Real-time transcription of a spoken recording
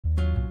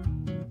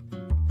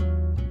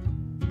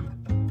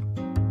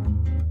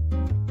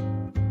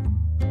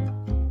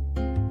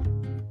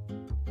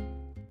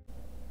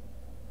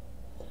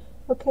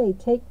Okay,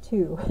 take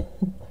two.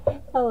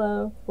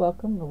 Hello,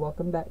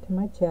 welcome back to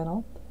my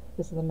channel.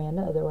 This is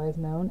Amanda, otherwise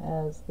known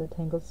as the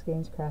Tangled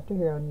Skeins crafter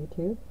here on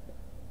YouTube.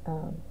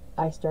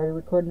 I started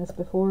recording this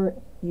before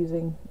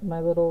using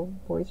my little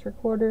voice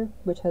recorder,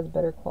 which has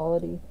better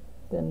quality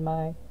than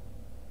my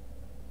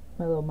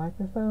little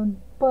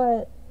microphone,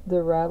 but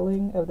the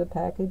rattling of the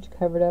package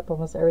covered up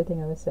almost everything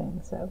I was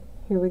saying, so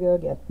here we go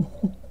again.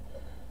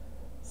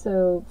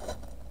 So,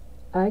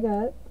 I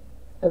got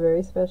a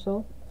very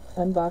special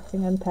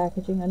unboxing,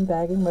 unpackaging,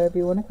 unbagging, whatever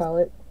you want to call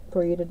it,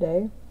 for you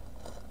today.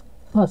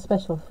 Well,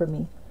 special for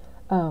me.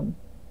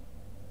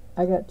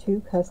 I got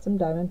two custom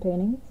diamond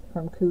paintings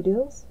from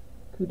Coodeals,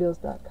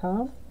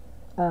 Coodeals.com.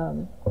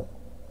 I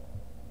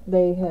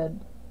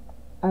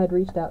had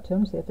reached out to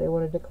them to see if they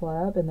wanted to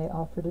collab, and they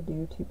offered to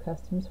do two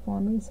customs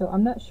for me. So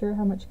I'm not sure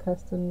how much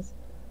customs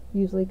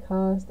usually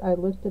cost. I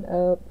looked it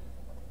up,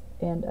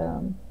 and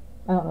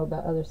I don't know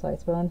about other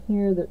sites, but on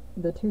here,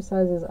 the two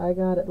sizes I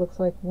got, it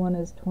looks like one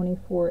is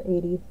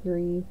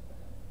 $24.83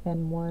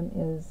 and one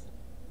is,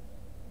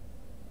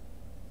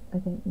 I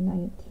think,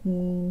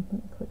 19,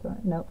 let me click on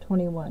it, nope,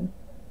 21.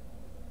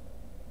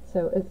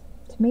 So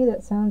to me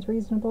that sounds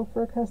reasonable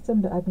for a custom,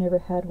 but I've never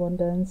had one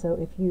done, so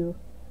if you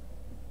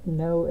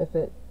know if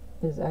it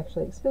is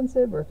actually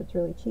expensive or if it's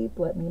really cheap,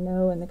 let me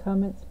know in the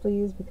comments,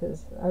 please,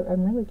 because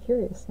I'm really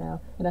curious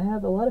now, and I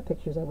have a lot of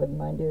pictures I wouldn't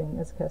mind doing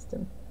as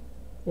custom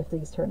if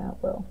these turn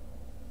out well.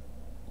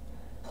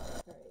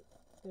 Alright,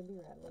 it's going to be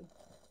rattly.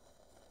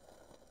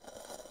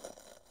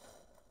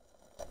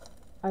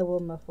 I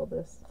will muffle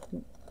this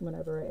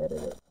whenever I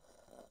edit it.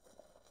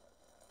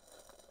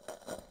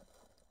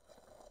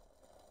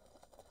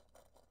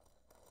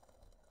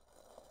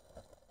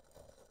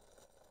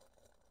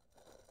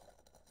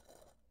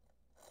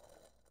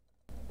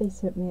 They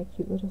sent me a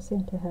cute little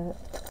Santa hat.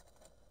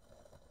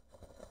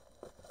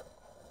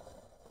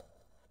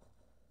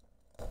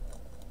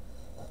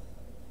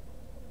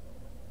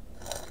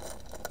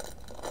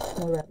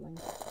 More rattling.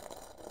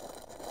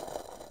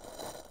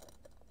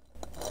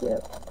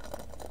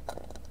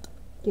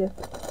 Gift.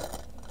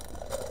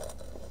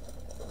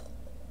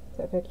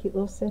 So I've got a cute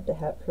little Santa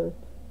hat for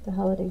the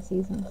holiday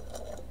season.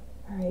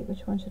 Alright,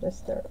 which one should I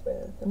start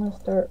with? I'm going to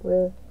start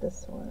with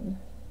this one.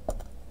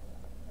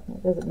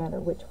 It doesn't matter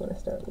which one I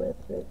start with,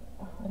 but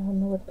I don't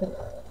know what to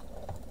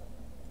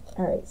put.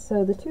 Alright,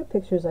 so the two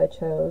pictures I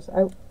chose,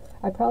 I'll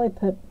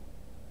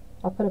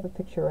put up a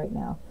picture right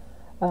now.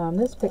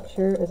 This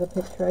picture is a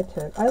picture I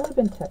took. I live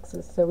in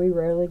Texas, so we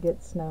rarely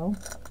get snow.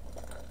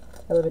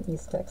 I live in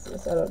East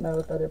Texas. I don't know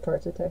if other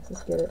parts of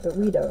Texas get it, but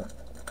we don't.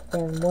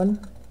 And one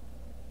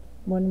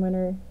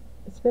winter,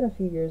 it's been a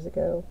few years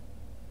ago,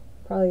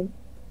 probably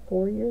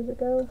 4 years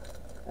ago,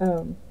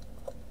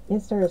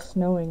 it started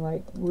snowing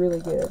like really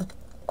good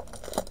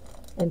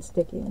and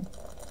sticking.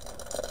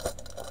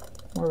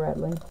 More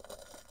rattling.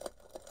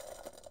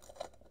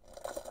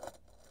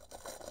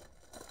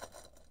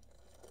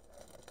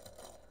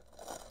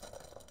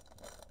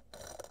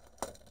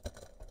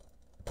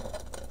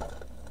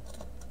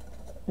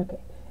 Okay,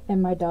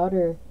 and my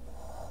daughter,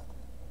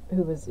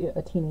 who was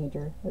a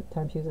teenager at the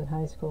time she was in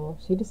high school,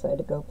 she decided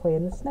to go play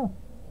in the snow.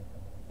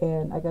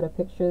 And I got a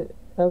picture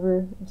of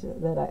her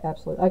that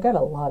I got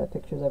a lot of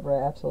pictures of her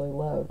I absolutely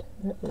loved.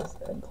 That is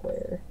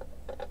unclear.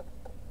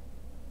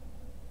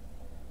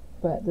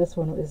 But this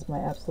one is my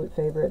absolute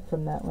favorite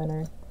from that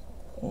winter,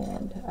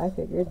 and I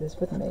figured this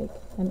would make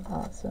an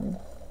awesome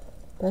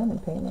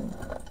diamond painting.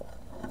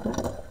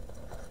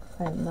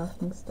 I am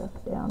knocking stuff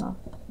down off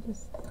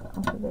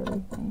of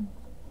everything.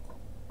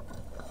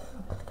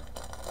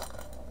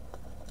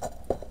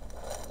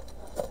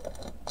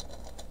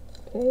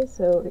 Okay,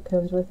 so it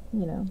comes with,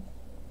 a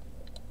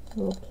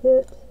little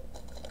kit.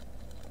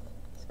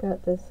 It's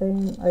got the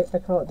same, I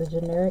call it the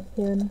generic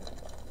pin.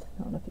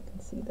 I don't know if you can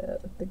see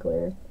that with the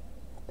glare.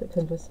 But it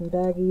comes with some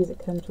baggies, it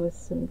comes with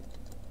some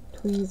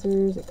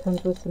tweezers, it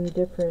comes with some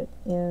different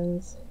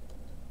ends,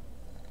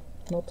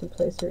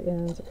 multi-placer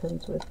ends, it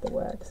comes with the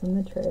wax and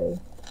the tray.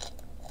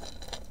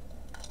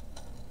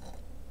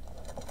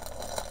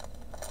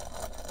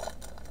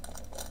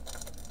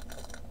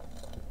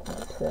 I'll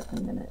get to that in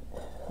a minute.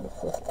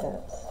 Let's look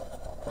at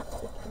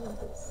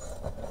this.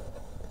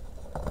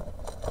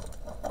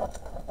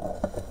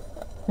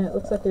 And it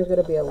looks like there's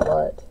going to be a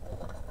lot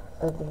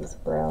of these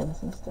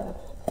browns and stuff.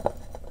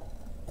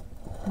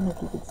 I don't know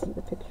if you can see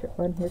the picture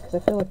on here, because I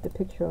feel like the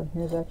picture on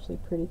here is actually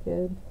pretty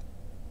good.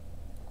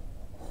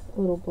 A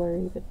little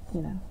blurry, but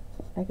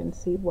I can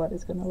see what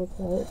it's going to look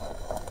like.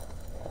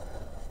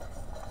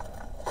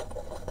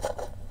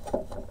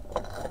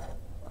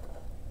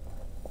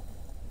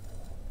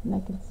 And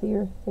I can see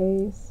her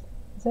face.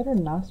 Is that her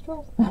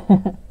nostrils?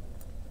 I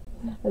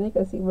think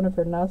I see one of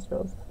her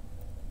nostrils.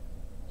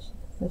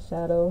 The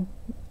shadow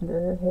under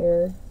her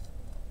hair.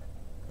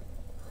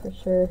 For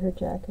sure, her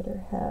jacket,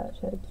 her hat.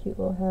 She had a cute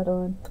little hat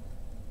on.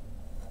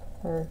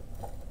 Her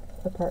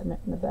apartment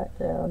in the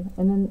background.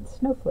 And then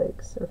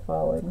snowflakes are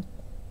falling.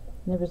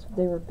 And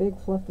they were big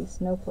fluffy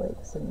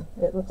snowflakes, and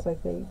it looks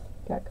like they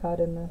got caught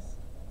in this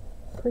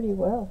pretty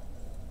well.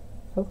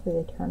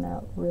 Hopefully they turn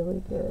out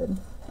really good.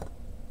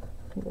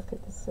 Let me look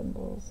at the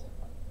symbols.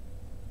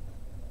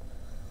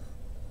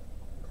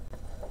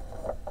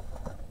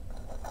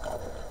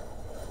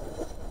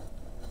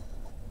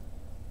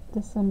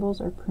 The symbols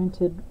are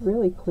printed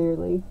really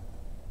clearly.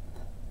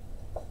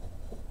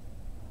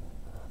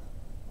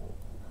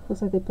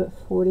 Looks like they put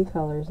 40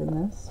 colors in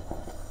this,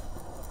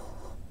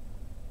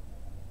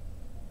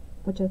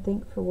 which I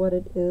think for what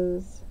it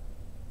is,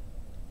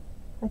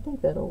 I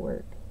think that'll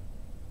work.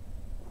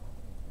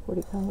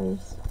 40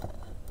 colors.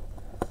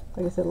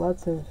 Like I said,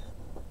 lots of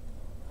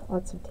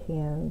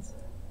tans,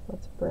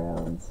 lots of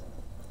browns,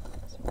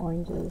 some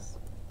oranges.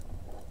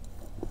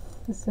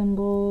 The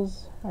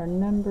symbols are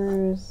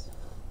numbers,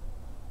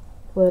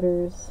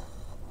 letters,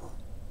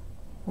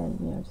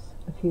 and just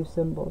a few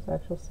symbols,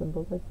 actual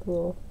symbols, like the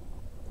little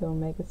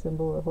omega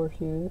symbol or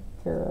horseshoe,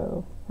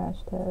 arrow,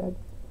 hashtag,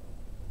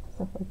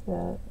 stuff like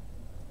that.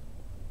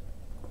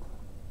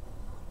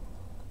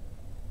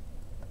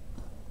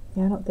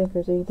 Yeah, I don't think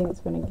there's anything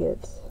that's going to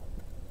get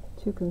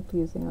too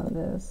confusing on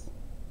this.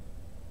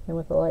 And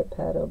with the light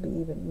pad it'll be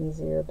even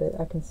easier, but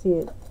I can see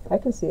it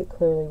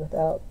clearly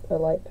without a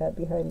light pad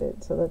behind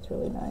it, so that's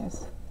really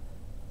nice.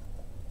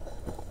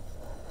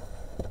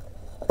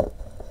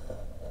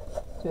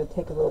 So it'll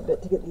take a little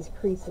bit to get these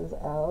creases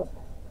out.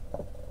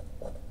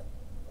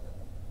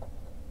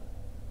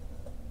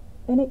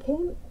 And it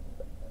came,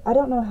 I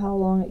don't know how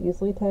long it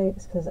usually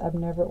takes because I've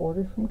never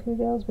ordered from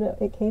Coodeals,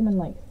 but it came in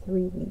like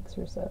 3 weeks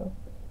or so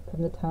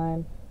from the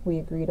time we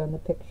agreed on the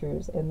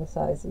pictures and the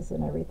sizes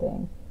and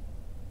everything.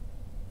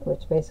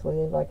 Which basically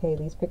is like, hey,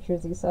 these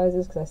pictures, these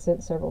sizes, because I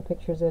sent several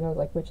pictures in. I was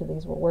like, which of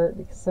these will work,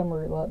 because some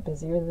were a lot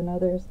busier than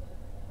others.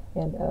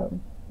 And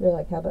they're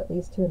like, how about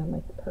these two? And I'm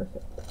like,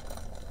 perfect.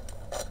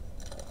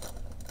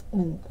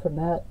 And from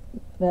that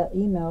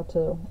email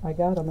till I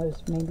got them, it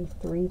was maybe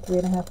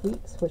 3.5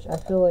 weeks, which I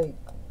feel like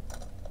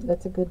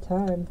that's a good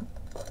time.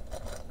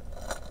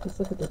 Let's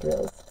look at the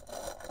drills.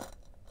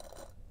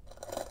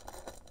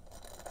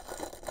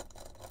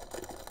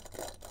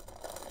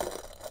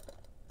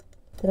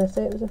 Did I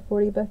say it was a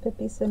 40 by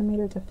 50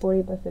 centimeter? It's a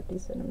 40 by 50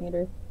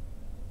 centimeter.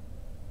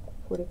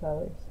 40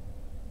 colors.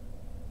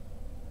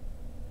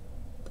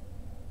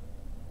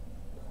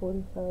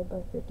 45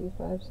 by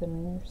 55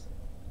 centimeters.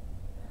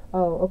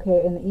 Oh,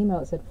 okay, in the email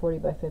it said 40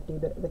 by 50,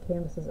 but the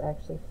canvas is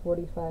actually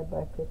 45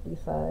 by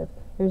 55.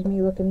 Here's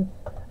me looking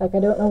like I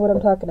don't know what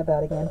I'm talking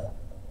about again.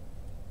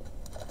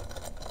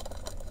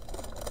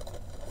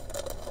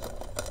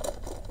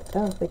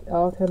 Oh, they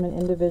all come in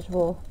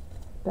individual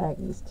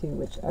baggies too,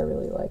 which I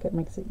really like. It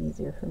makes it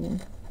easier for me.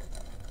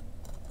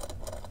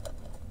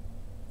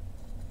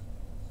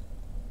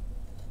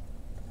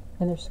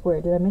 And they're square.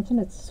 Did I mention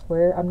it's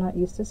square? I'm not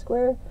used to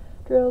square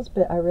drills,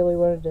 but I really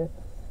wanted to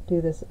do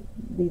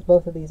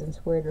both of these in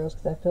square drills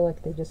because I feel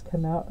like they just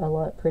come out a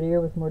lot prettier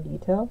with more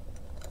detail.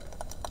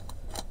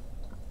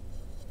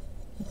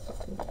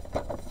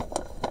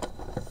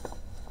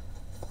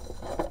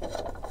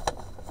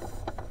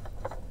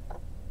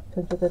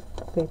 Comes with the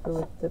paper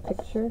with the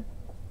picture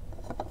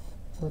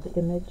or the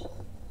image,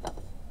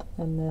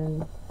 and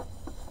then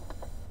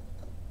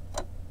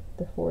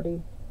the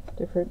 40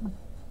 different,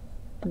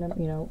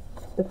 the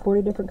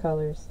 40 different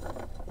colors,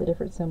 the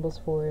different symbols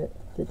for it,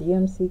 the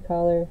DMC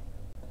color,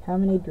 how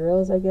many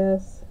drills I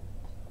guess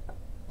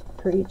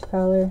for each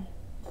color.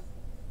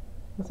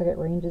 Looks like it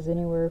ranges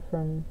anywhere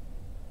from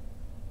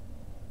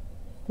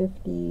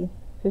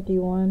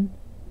 51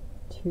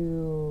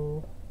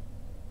 to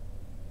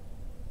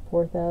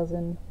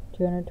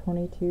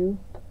 4,222.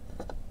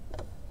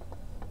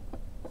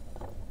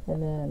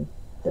 And then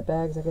the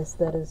bags, I guess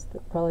that is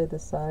probably the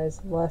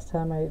size. Last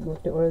time I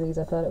looked at one of these,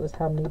 I thought it was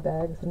how many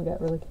bags and got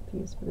really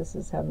confused, but this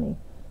is how many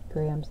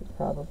grams it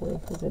probably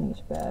is in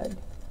each bag.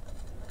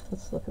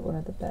 Let's look at one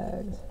of the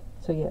bags.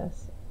 So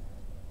yes,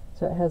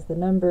 so it has the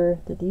number,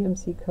 the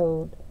DMC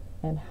code,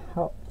 and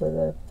how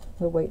the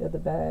weight of the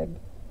bag,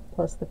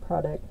 plus the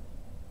product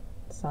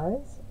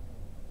size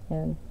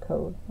and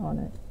code on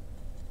it.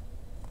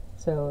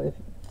 So if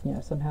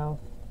somehow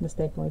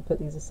mistakenly put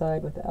these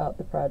aside without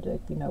the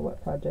project, you know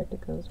what project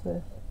it goes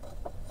with.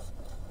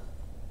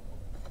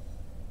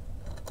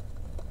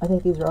 I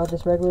think these are all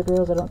just regular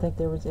drills. I don't think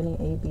there was any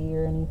AB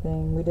or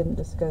anything. We didn't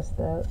discuss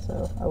that,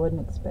 so I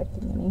wasn't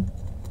expecting any.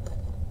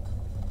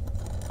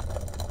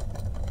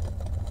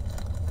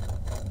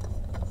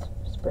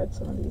 Let's spread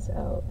some of these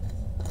out.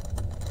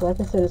 So like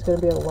I said, it's going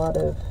to be a lot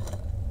of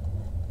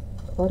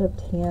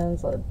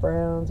tans, a lot of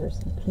browns, there's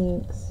some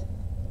pinks,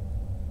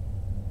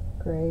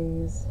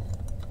 grays.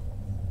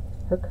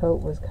 Her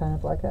coat was kind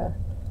of like a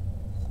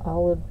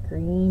olive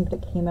green, but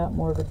it came out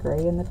more of a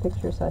gray in the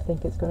picture, so I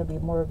think it's going to be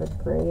more of a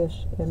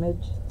grayish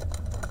image,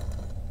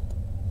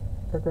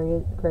 or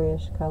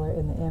grayish color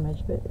in the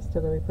image, but it's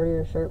still going to be pretty.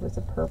 Her shirt was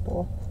a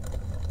purple.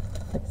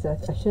 Like I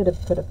said, I should have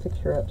put a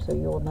picture up so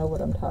you will know what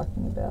I'm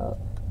talking about.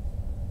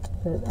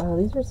 But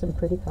these are some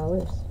pretty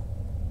colors.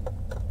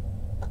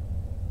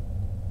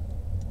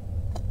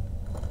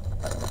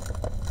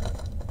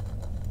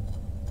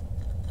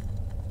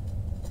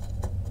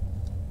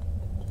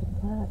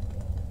 Black.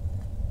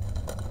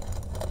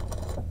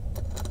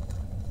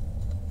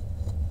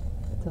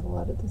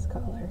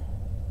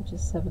 which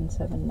is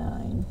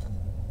 779.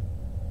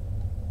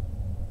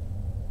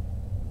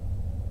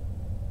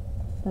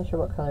 Not sure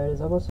what color it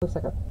is. Almost looks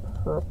like a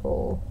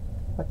purple,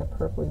 like a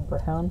purpley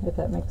brown, if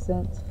that makes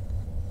sense.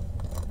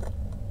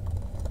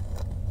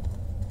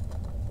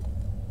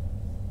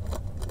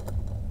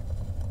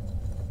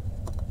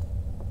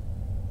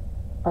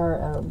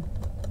 Our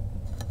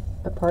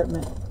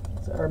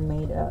apartments are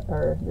made out,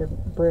 or they're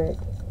brick,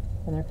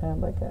 and they're kind of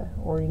like a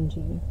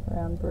orangey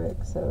brown brick,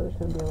 so there's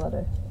going to be a lot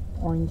of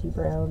orangey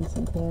browns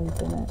and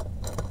tans in it.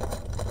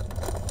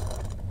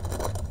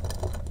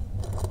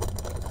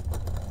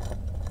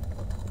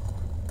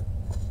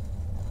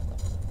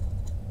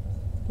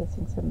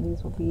 Guessing some of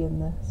these will be in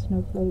the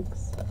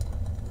snowflakes.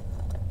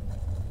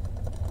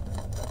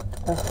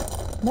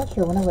 I'm not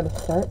sure when I'm going to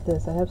start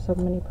this. I have so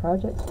many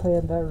projects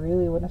planned, but I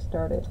really want to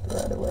start it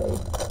right away.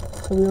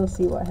 So we'll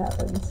see what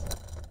happens.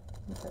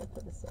 Let me try to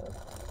put this up.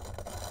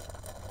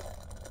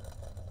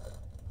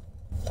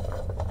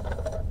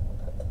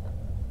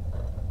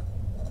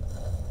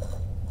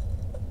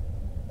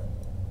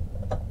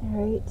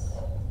 Alright.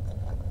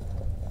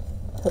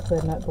 Hopefully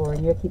I'm not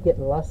boring you. I keep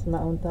getting lost in my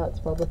own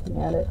thoughts while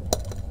looking at it.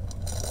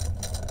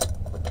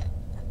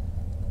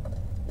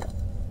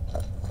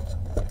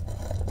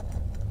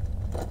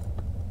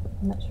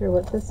 I'm not sure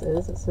what this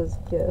is. It says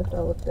gift.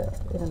 I'll look that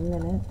in a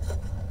minute.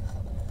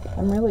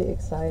 I'm really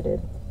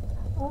excited.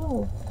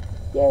 Oh,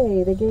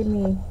 yay! They gave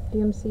me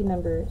DMC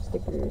number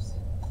stickers.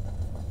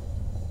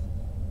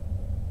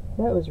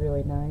 That was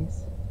really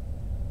nice.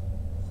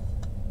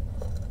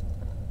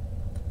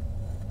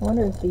 I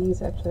wonder if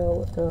these, actually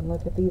I'll go and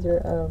look if these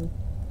are,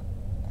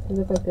 they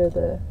look like they're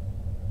the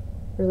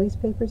release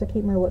papers. I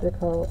can't remember what they're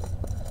called.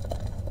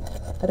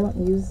 I don't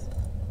use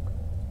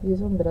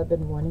them, but I've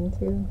been wanting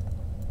to.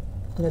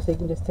 You know, so you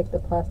can just take the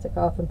plastic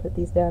off and put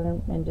these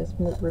down and just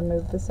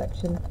remove the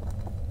section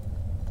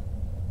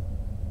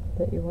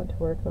that you want to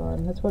work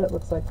on. That's what it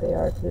looks like they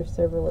are, because there's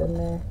several in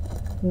there.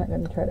 I'm not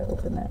going to try to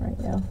open that right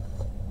now.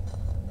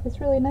 It's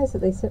really nice that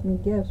they sent me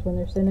gifts when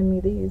they're sending me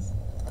these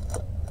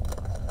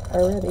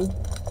already.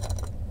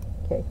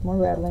 Okay, more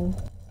rattling.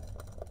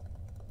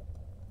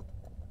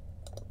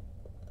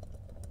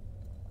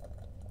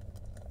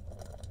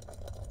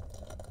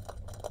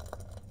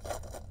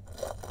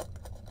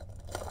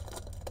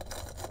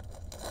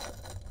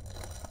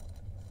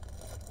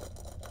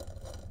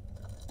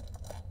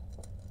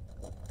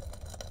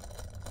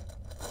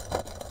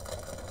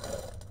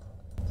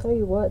 Tell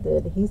you what, the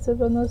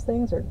adhesive on those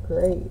things are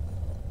great.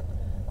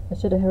 I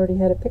should have already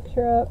had a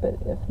picture up, but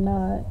if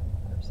not,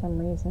 for some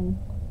reason,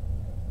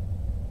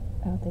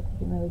 I don't think you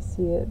can really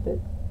see it, but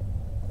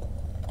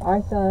I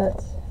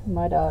thought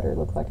my daughter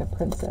looked like a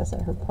princess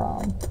at her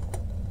prom.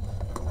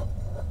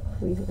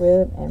 We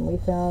went and we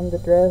found the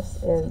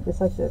dress, and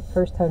it's like the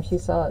first time she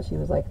saw it, she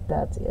was like,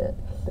 that's it.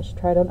 But she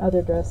tried on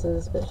other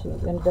dresses, but she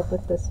ended up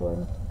with this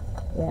one,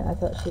 and I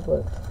thought she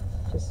looked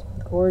just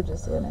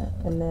gorgeous in it.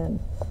 And then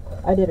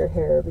I did her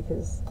hair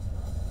because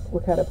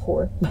we're kind of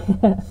poor.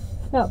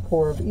 Not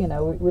poor, but you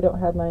know, we don't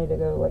have money to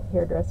go like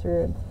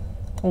hairdresser,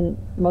 and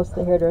most of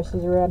the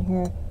hairdressers around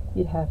here,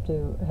 you'd have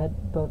to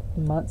had booked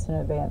months in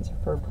advance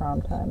for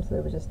prom time. So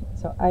it was just,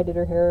 so I did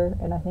her hair,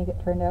 and I think it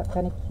turned out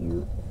kind of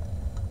cute.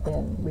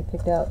 And we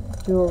picked out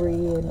jewelry,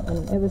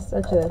 and it was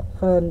such a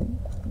fun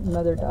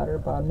mother-daughter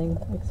bonding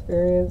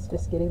experience,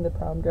 just getting the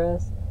prom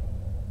dress.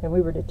 And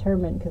we were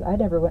determined, because I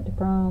never went to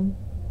prom,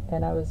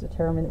 and I was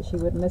determined that she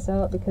wouldn't miss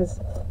out, because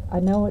I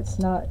know it's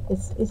not,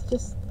 it's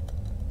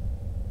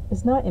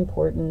not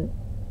important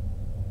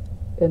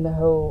in the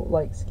whole,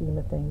 like, scheme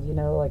of things, you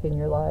know, like in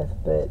your life,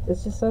 but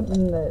it's just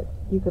something that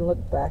you can look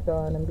back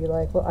on and be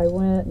like, well, I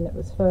went and it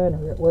was fun,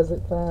 or it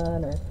wasn't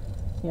fun, or,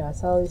 you know, I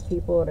saw these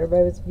people and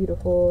everybody was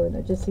beautiful, and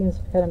it just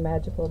seems kind of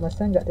magical. My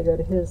son got to go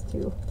to his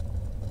too.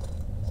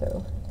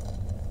 So,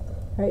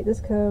 alright,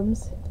 this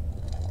comes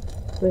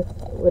with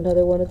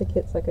another one of the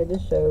kits like I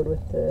just showed,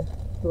 with the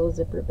little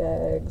zipper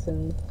bags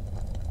and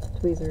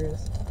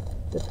tweezers,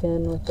 the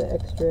pin with the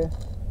extra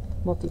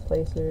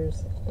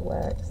multi-placers, the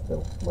wax, the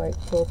white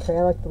full tray.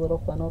 I like the little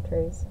funnel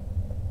trays.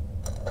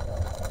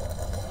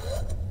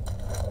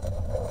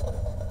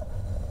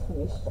 Let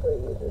me show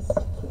you this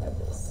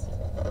canvas.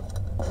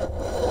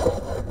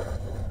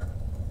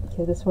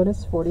 Okay, this one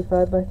is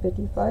 45 by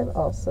 55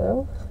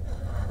 also,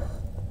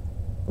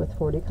 with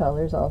 40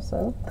 colors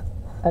also.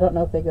 I don't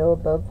know if they go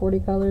above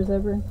 40 colors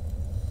ever.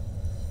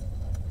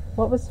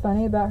 What was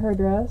funny about her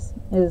dress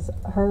is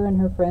her and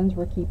her friends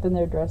were keeping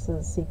their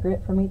dresses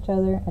secret from each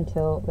other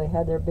until they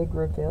had their big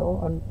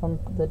reveal on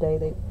the day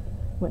they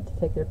went to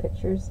take their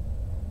pictures.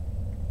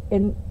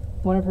 And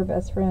one of her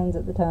best friends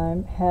at the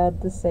time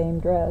had the same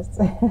dress.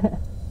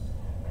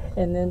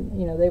 And then,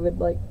 you know, they would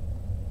like,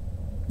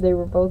 they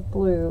were both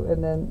blue,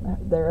 and then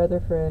their other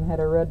friend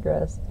had a red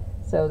dress.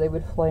 So they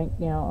would flank,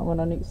 you know, one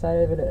on each side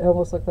of it. It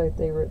almost looked like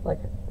they were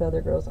like the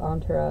other girl's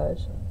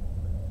entourage.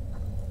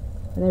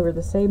 And they were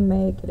the same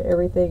make and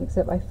everything,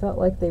 except I felt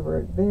like they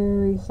were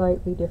very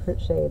slightly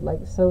different shade, like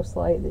so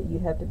slight that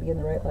you'd have to be in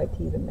the right light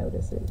to even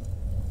notice it.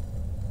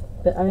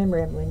 But I am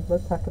rambling.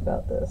 Let's talk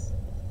about this.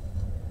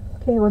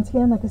 Okay, once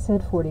again, like I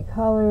said, 40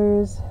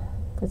 colors.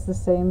 It's the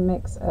same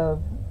mix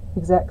of,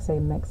 exact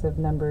same mix of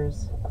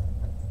numbers,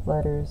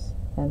 letters,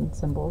 and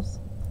symbols.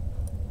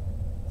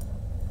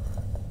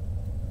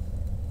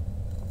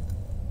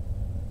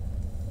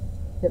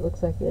 It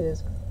looks like it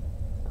is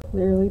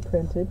clearly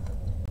printed.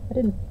 I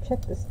didn't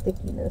check the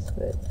stickiness,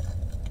 but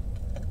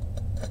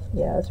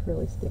yeah, it's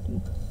really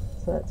sticky,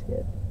 so that's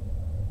good.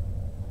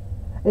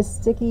 It's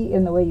sticky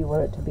in the way you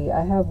want it to be.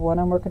 I have one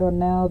I'm working on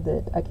now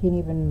that I can't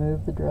even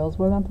move the drills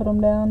when I put them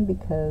down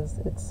because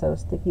it's so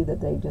sticky that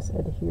they just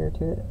adhere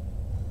to it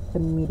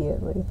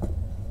immediately.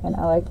 And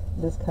I like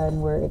this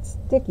kind where it's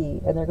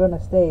sticky and they're going to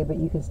stay, but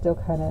you can still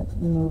kind of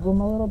move them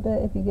a little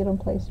bit if you get them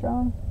placed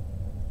strong.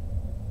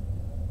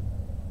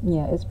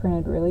 Yeah, it's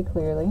printed really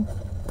clearly.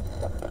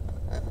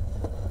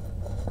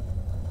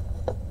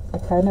 I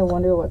kind of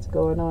wonder what's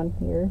going on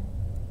here.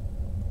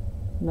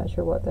 I'm not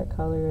sure what that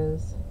color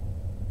is.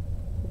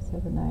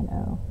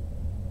 790.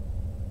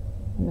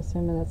 I'm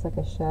assuming that's like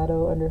a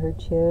shadow under her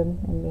chin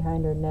and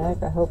behind her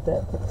neck. I hope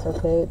that looks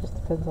okay. It just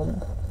depends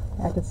on.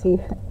 I can see.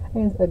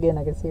 Again,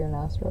 I can see her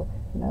nostril,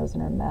 her nose,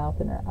 and her mouth,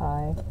 and her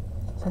eye.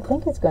 So I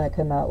think it's going to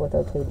come out with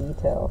okay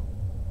detail.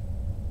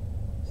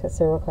 She's got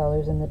several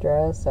colors in the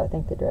dress, so I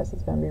think the dress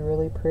is going to be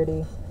really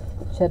pretty.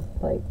 She had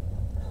like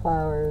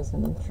flowers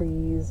and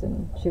trees,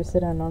 and she was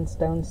sitting on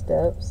stone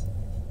steps,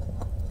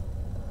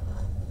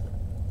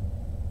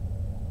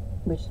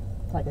 which,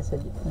 like I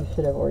said, you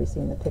should have already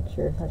seen the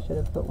picture. I should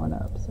have put one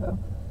up. So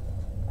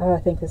I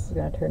think this is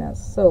going to turn out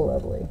so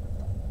lovely.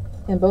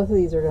 And both of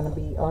these are going to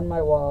be on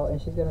my wall,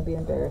 and she's going to be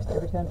embarrassed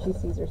every time she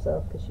sees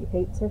herself because she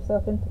hates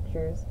herself in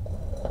pictures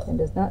and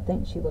does not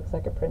think she looks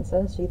like a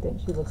princess. She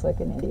thinks she looks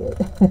like an idiot.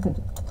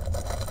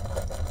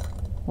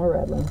 More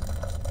rattling.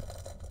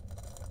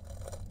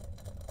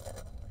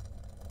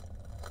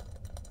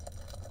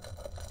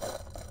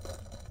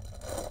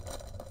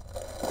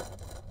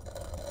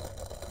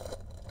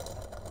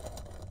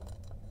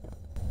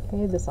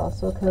 Okay, this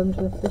also comes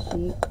with the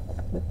sheet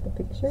with the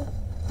picture,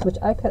 which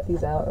I cut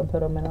these out and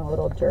put them in a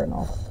little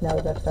journal now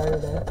that I've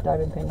started a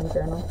diamond painting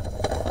journal.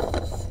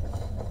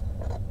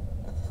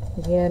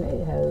 Again,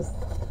 it has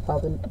all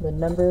the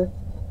number,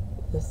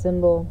 the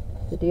symbol,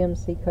 the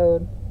DMC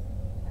code,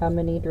 how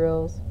many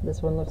drills.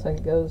 This one looks like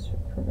it goes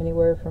from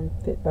anywhere from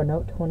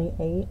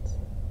 28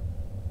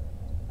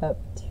 up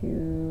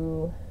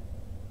to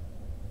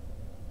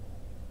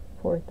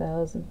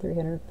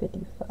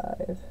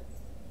 4,355.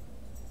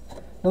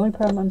 The only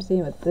problem I'm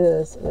seeing with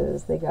this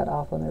is they got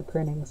off on their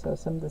printing, so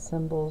some of the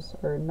symbols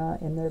are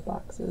not in their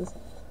boxes.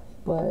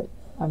 But,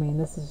 I mean,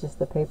 this is just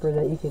the paper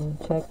that you can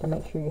check to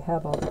make sure you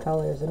have all the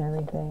colors and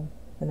everything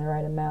in the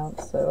right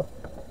amount, so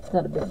it's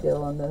not a big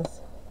deal on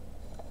this.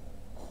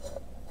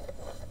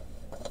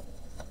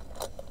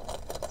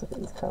 Let's look at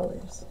these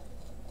colors.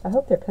 I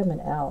hope they're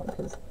coming out,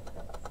 because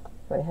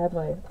if I have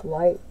my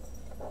light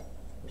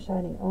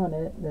shining on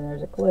it, then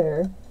there's a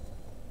glare.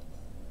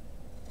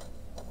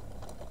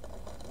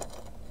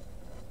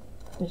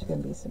 There's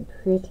going to be some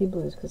pretty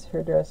blues because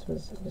her dress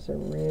was just a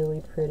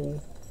really pretty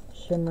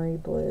shimmery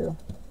blue.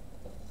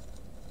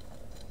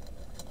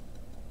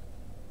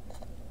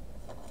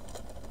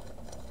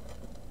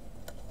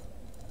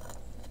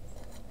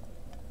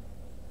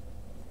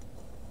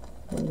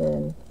 And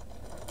then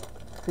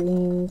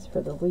greens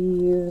for the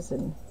leaves,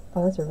 and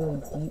oh, that's a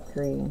really deep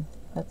green.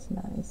 That's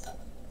nice.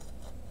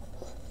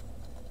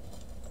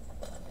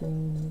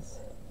 Greens.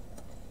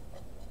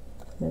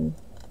 And then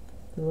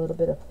a little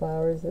bit of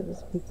flowers that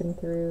was peeking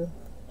through.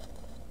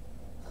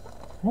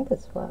 I think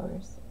it's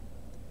flowers.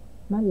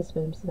 Might just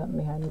been something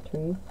behind the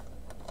tree.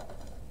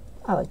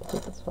 I like to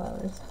think it's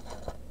flowers.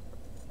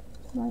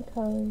 Light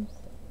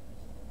colors.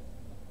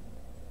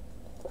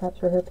 Perhaps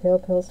for her pale,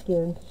 pale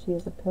skin, because she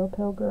is a pale,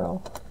 pale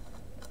girl.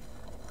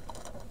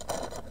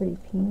 Pretty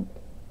pink.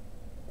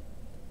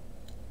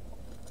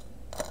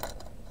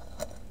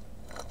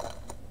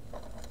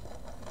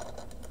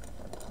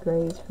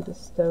 Grays for the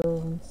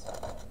stones.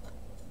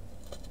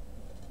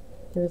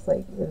 It was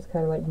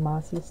kind of like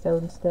mossy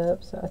stone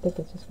steps, so I think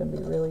it's just going to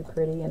be really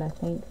pretty, and I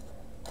think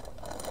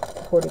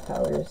 40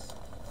 colors.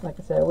 Like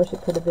I said, I wish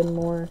it could have been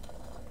more,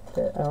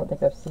 but I don't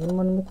think I've seen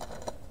one with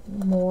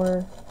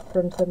more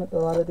from a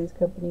lot of these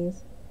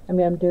companies. I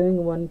mean, I'm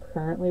doing one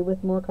currently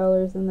with more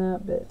colors than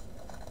that, but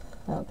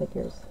I don't think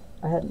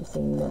I hadn't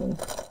seen many.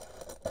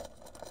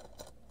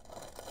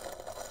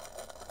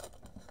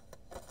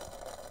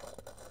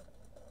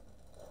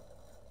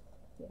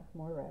 Yeah,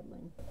 more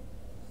rattling.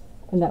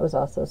 And that was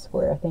also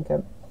square. I think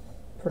I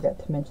forgot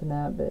to mention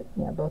that, but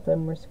yeah, both of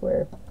them were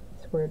square.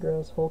 Square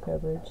drills, full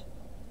coverage.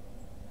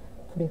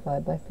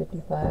 45 by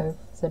 55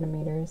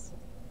 centimeters,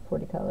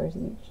 40 colors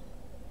each.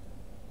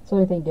 So the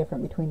only thing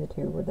different between the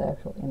two were the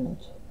actual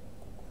image.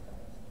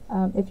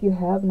 If you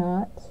have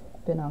not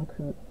been on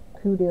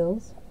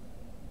Coodeals,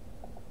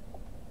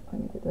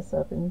 let me get this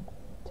up and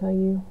tell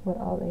you what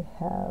all they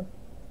have.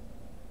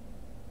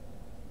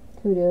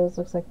 Coodeals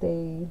looks like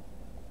do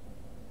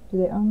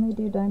they only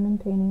do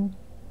diamond painting?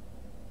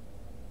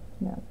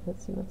 No,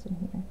 let's see what's in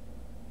here.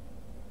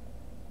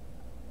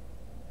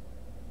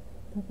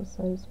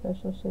 Double-sided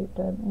special shaped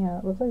diamond. Yeah,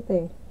 it looks like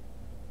they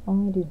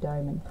only do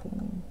diamond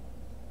painting.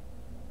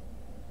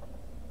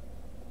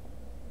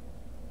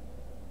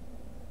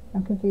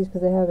 I'm confused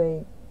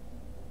because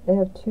they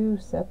have two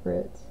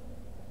separate.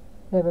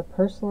 They have a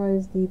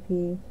personalized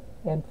DP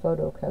and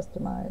photo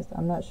customized.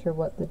 I'm not sure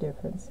what the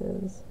difference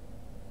is.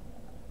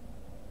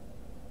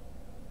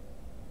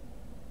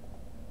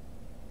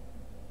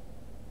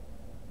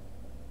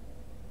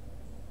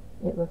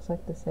 It looks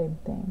like the same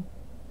thing,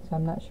 so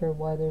I'm not sure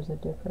why there's a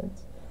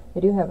difference.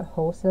 They do have a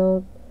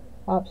wholesale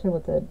option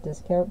with a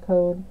discount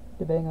code.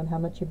 Depending on how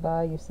much you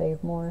buy, you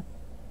save more.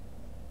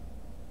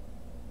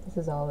 This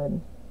is all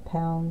in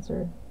pounds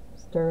or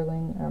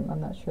sterling. I'm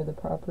not sure the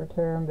proper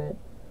term, but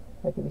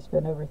like if you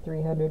spend over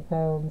 300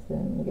 pounds,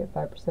 then you get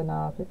 5%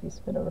 off. If you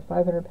spend over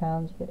 500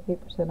 pounds, you get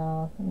 8%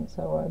 off, and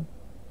so on.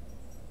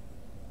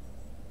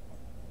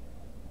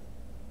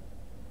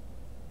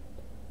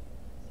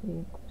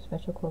 See,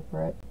 special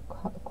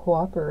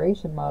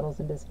cooperation models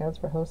and discounts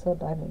for wholesale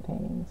diamond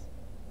paintings.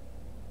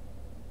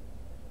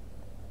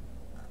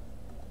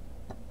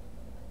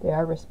 They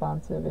are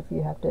responsive. If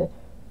you have to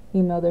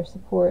email their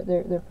support,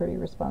 they're pretty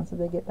responsive.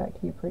 They get back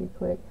to you pretty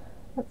quick.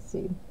 Let's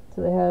see.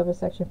 So they have a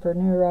section for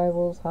new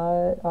arrivals,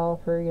 hot,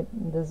 offer,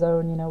 the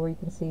zone, you know, where you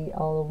can see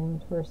all of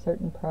them for a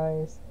certain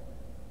price.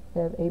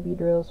 They have AB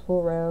drills,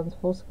 full rounds,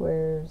 full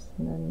squares,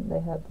 and then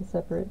they have the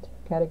separate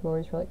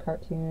categories for like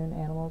cartoon,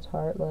 animals,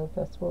 heart, love,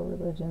 festival,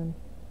 religion.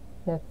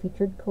 They have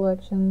featured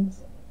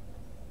collections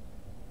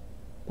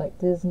like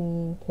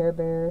Disney, Care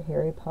Bear,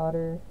 Harry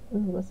Potter.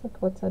 Ooh, let's look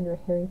what's under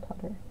Harry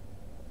Potter.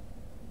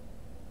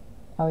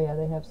 Oh yeah,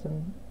 they have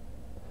some.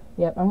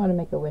 Yep, I'm going to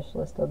make a wish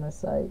list on this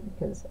site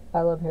because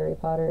I love Harry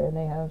Potter, and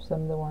they have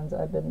some of the ones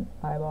I've been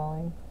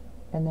eyeballing,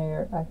 and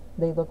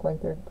they look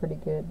like they're pretty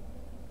good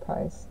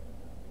price.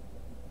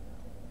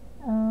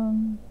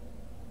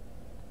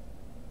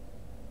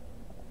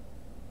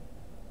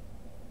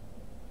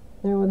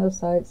 They're one of those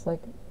sites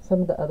like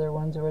some of the other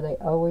ones where they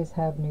always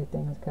have new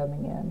things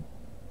coming in.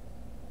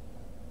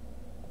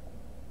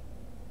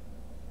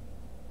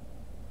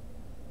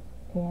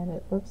 And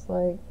it looks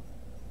like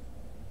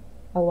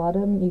a lot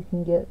of them you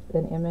can get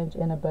an image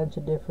in a bunch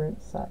of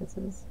different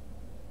sizes.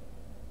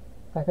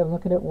 Like I'm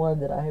looking at one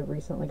that I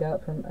recently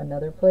got from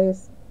another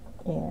place,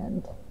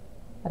 and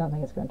I don't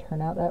think it's going to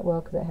turn out that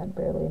well because it had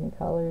barely any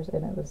colors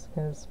and it was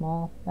kind of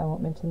small. I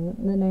won't mention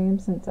the name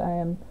since I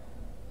am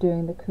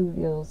doing the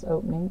Coodeals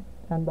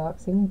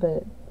unboxing,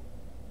 but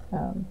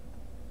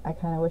I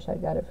kind of wish I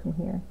got it from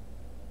here.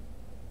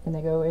 And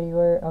they go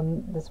anywhere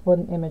on this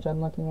one image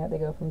I'm looking at. They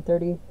go from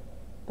 30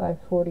 by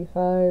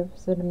 45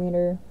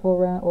 centimeter full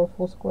round or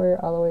full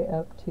square all the way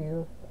up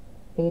to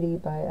 80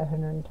 by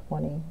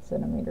 120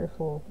 centimeter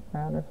full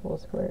round or full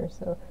square.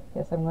 So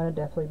yes, I'm going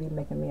to definitely be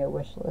making me a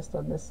wish list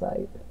on this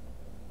site.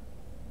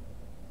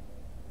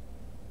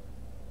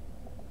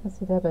 Let's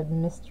see, they have a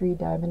mystery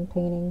diamond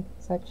painting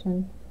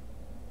section.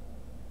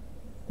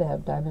 They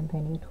have diamond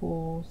painting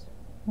tools.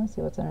 Let's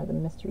see what's under the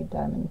mystery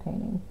diamond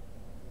painting.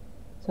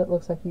 So it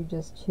looks like you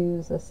just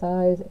choose a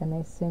size and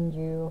they send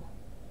you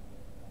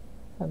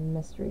a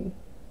mystery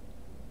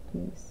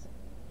piece.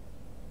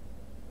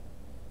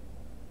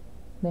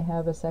 They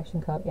have a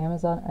section called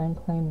Amazon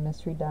Unclaimed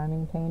Mystery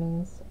Diamond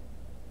Paintings.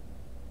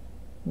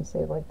 You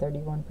save like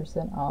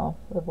 31% off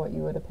of what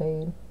you would have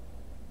paid.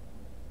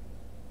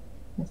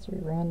 Mystery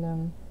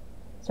Random.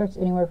 Starts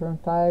anywhere from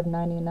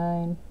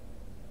 $5.99.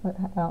 I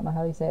don't know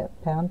how you say it.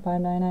 Pound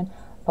 $5.99.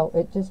 Oh,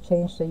 it just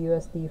changed to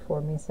USD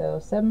for me. So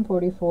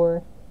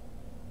 $7.44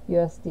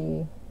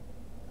 USD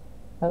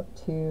up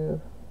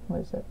to,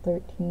 what is it,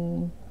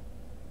 13?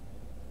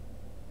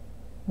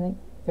 I think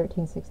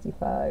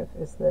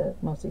 $13.65 is the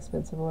most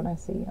expensive one I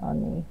see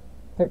on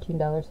the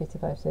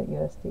 $13.65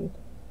 USD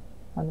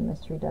on the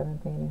mystery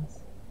diamond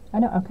paintings. I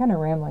know I'm kind of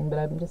rambling, but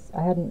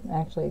I hadn't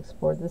actually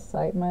explored this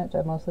site much.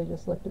 I mostly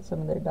just looked at some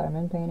of their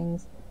diamond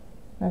paintings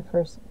when I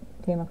first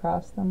came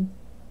across them.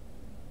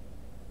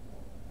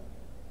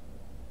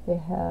 They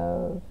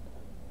have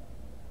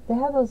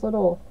those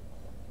little,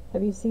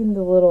 have you seen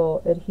the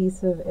little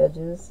adhesive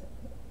edges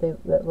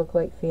that look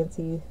like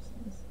fancy,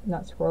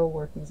 not scroll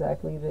work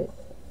exactly, but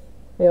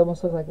they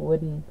almost look like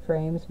wooden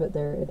frames, but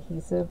they're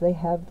adhesive. They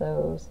have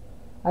those.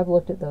 I've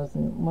looked at those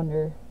and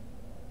wonder,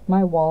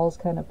 my wall's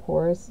kind of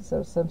porous,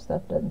 so some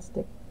stuff doesn't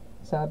stick,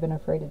 so I've been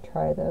afraid to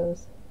try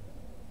those.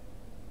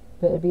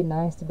 But it'd be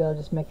nice to be able to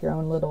just make your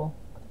own little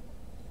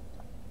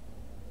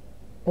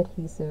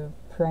adhesive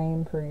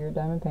frame for your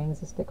diamond paintings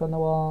to stick on the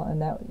wall,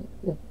 and that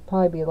it'd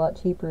probably be a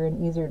lot cheaper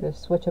and easier to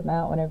switch them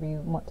out whenever you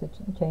want to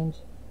change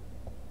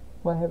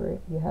whatever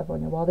you have on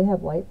your wall. They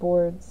have light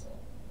boards.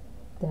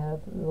 They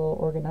have little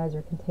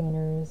organizer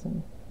containers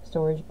and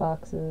storage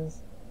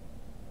boxes.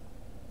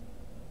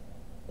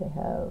 They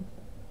have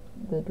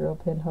the drill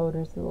pin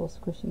holders, the little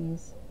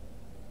squishies.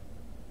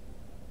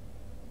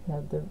 They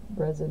have the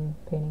resin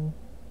painting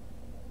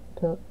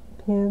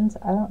pins.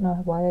 I don't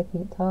know why I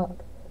can't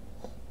talk.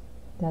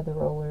 They have the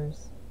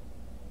rollers.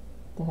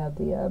 They have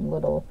the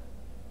little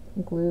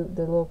glue,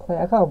 the little clay,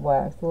 I call them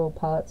wax, the little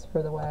pots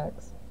for the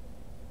wax.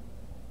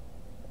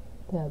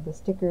 They have the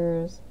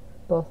stickers,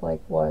 both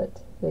like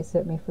what they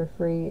sent me for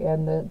free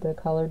and the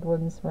colored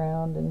ones,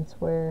 round and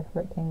square,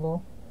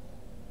 rectangle.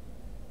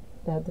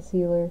 They have the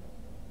sealer.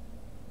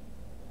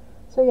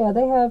 So yeah,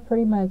 they have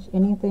pretty much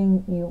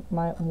anything you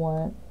might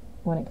want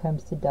when it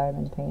comes to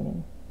diamond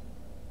painting.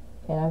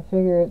 And I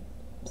figured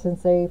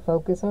since they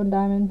focus on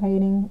diamond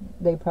painting,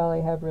 they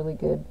probably have really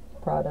good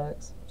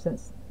products,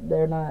 since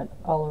they're not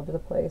all over the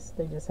place.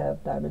 They just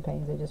have diamond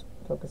paintings. They just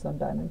focus on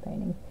diamond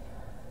painting.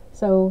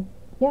 So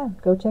yeah,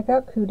 go check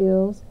out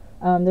Coodeals.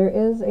 There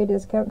is a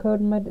discount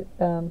code in my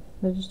the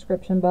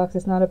description box.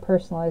 It's not a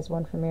personalized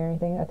one for me or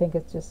anything. I think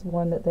it's just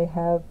one that they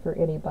have for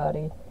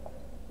anybody.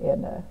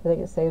 And I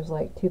think it saves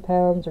like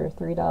 £2 or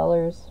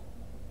 $3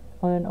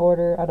 on an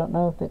order. I don't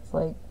know if it's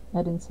like, I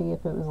didn't see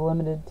if it was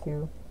limited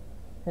to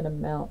an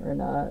amount or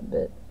not,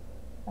 but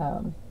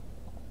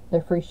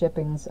their free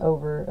shipping's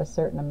over a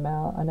certain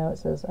amount. I know it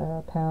says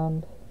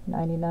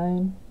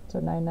 £1.99, so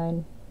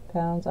 99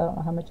 pounds. I don't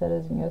know how much that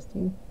is in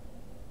USD,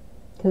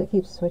 because it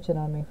keeps switching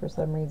on me for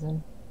some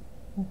reason.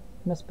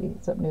 Must be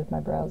something to do with my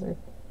browser.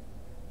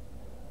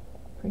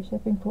 Free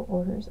shipping for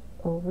orders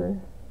over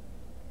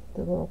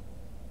the little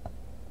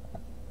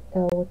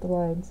L with the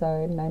line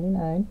side,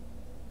 99.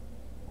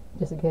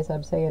 Just in case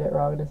I'm saying it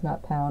wrong, it's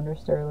not pound or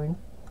sterling.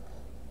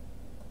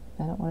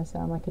 I don't want to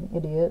sound like an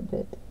idiot,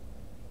 but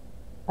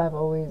I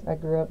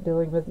grew up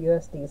dealing with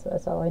USD, so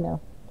that's all I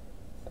know.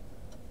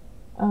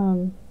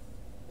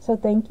 So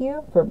thank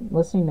you for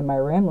listening to my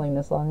rambling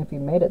this long, if you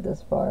made it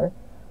this far.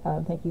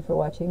 Thank you for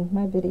watching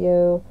my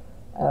video.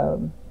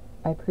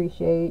 I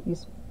appreciate you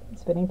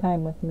spending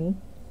time with me.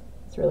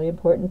 It's really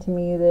important to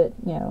me that,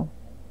 you know,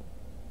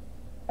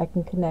 I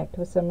can connect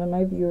with some of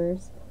my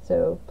viewers.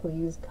 So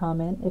please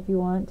comment if you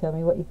want. Tell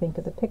me what you think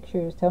of the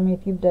pictures. Tell me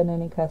if you've done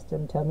any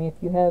custom. Tell me if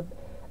you have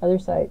other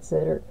sites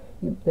that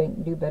you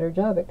think do better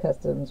job at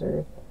customs,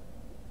 or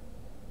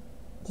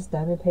just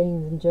diamond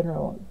paintings in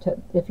general.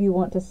 If you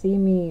want to see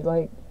me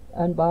like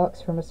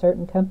unbox from a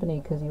certain company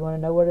because you want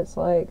to know what it's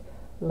like,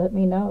 let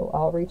me know.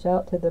 I'll reach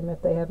out to them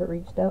if they haven't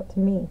reached out to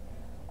me.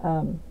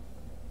 I'm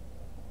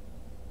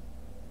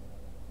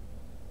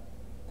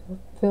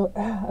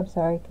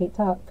sorry, Kate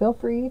talk. Feel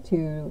free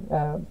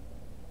to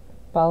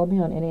follow me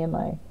on any of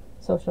my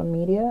social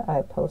media.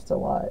 I post a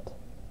lot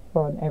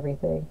on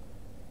everything.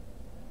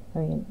 I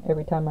mean,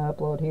 every time I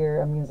upload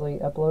here, I'm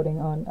usually uploading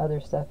on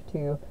other stuff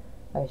too.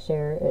 I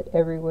share it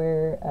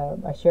everywhere.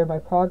 I share my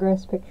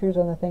progress pictures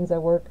on the things I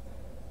work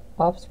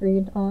off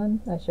screen on.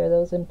 I share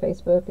those in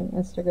Facebook and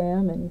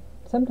Instagram and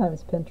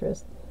sometimes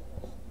Pinterest.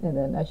 And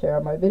then I share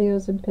all my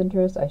videos in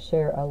Pinterest. I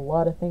share a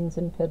lot of things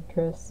in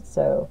Pinterest.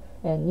 So,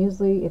 and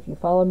usually if you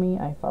follow me,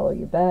 I follow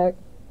you back.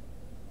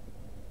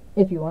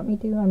 If you want me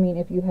to. I mean,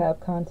 if you have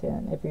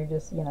content. If you're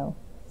just, you know,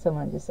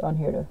 someone just on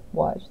here to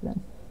watch,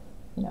 then,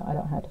 you know, I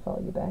don't have to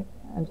follow you back.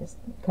 I'm just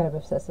kind of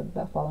obsessive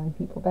about following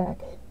people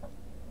back.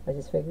 I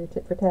just figure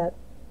tit for tat.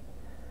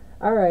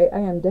 Alright, I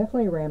am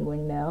definitely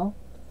rambling now.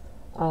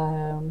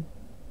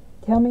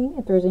 Tell me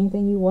if there's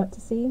anything you want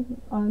to see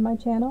on my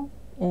channel,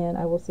 and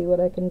I will see what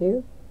I can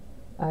do.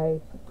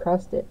 I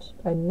cross stitch,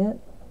 I knit,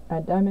 I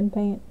diamond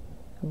paint,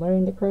 I'm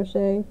learning to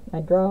crochet,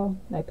 I draw,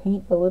 I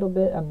paint a little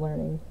bit. I'm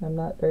learning. I'm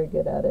not very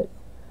good at it.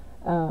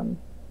 I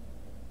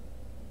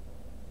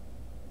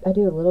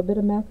do a little bit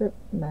of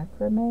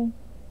macrame.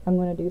 I'm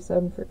going to do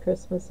some for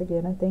Christmas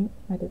again, I think.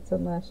 I did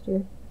some last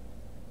year.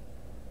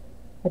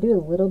 I do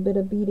a little bit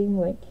of beading,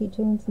 like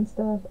keychains and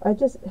stuff.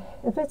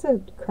 If it's a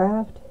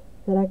craft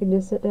that I can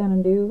just sit down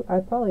and do,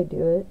 I'd probably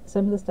do it.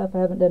 Some of the stuff I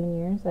haven't done in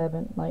years. I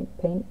haven't, like,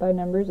 paint by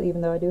numbers,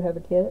 even though I do have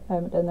a kit. I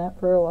haven't done that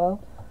for a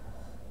while.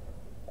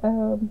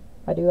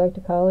 I do like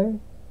to color,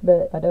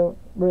 but I don't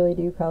really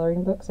do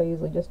coloring books. I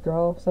usually just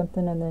draw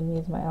something and then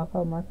use my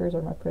alcohol markers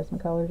or my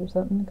Prismacolors or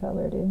something to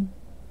color it in.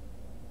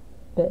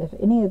 But if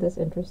any of this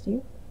interests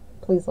you,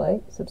 please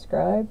like,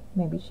 subscribe,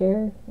 maybe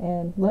share,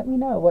 and let me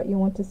know what you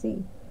want to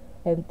see.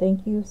 And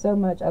thank you so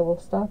much. I will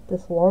stop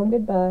this long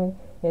goodbye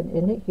and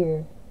end it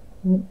here.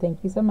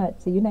 Thank you so much.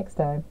 See you next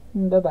time.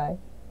 Bye-bye.